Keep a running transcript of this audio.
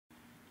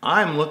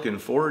I'm looking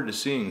forward to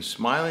seeing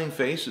smiling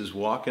faces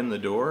walk in the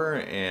door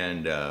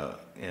and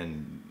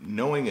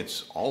knowing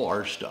it's all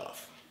our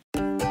stuff.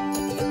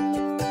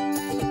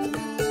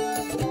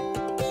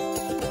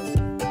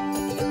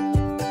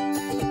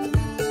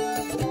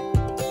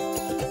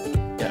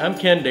 Yeah, I'm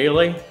Ken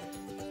Daly,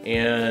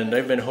 and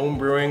I've been home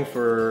brewing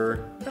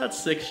for about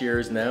 6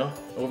 years now.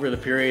 Over the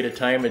period of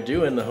time of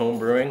doing the home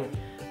brewing,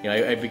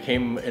 I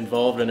became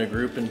involved in a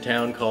group in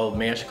town called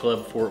Mash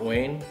Club Fort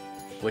Wayne,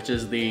 which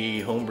is the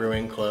home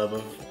brewing club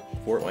of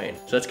Fort Wayne.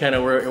 So that's kind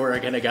of where I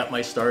kind of got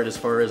my start as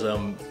far as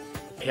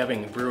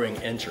having brewing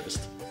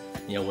interest.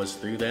 Was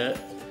through that,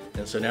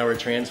 and so now we're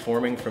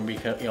transforming from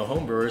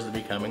home brewers to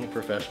becoming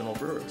professional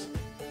brewers.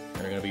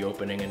 And we're going to be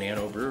opening a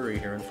nano brewery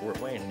here in Fort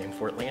Wayne named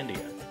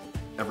Fortlandia.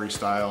 Every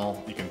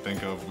style you can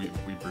think of, we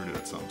brewed it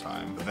at some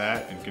time.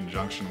 That, in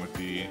conjunction with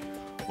the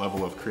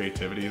level of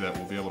creativity that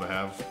we'll be able to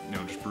have,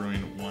 just brewing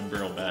one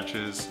barrel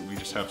batches, we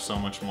just have so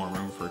much more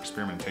room for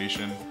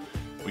experimentation.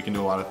 We can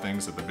do a lot of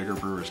things that the bigger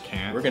brewers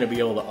can't. We're going to be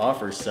able to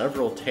offer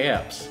several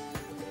taps,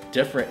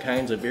 different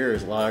kinds of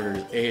beers,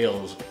 lagers,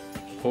 ales,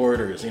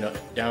 porters,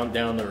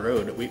 down the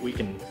road. We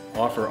can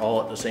offer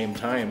all at the same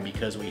time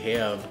because we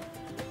have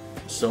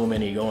so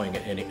many going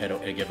at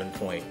a given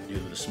point due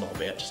to the small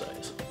batch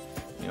size.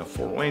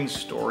 Fort Wayne's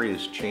story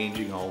is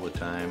changing all the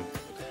time.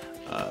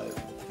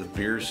 The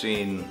beer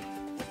scene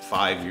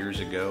 5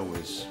 years ago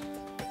was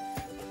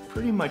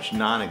pretty much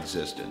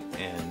non-existent,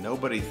 and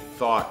nobody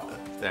thought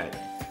that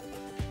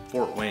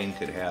Fort Wayne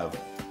could have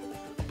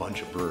a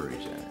bunch of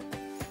breweries in it.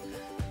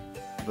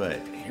 But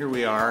here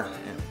we are,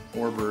 and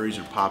more breweries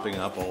are popping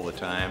up all the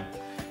time,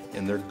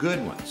 and they're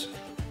good ones,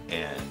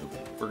 and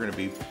we're going to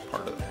be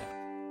part of that.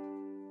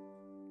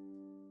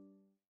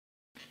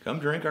 Come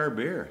drink our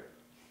beer.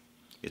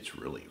 It's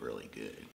really, really good.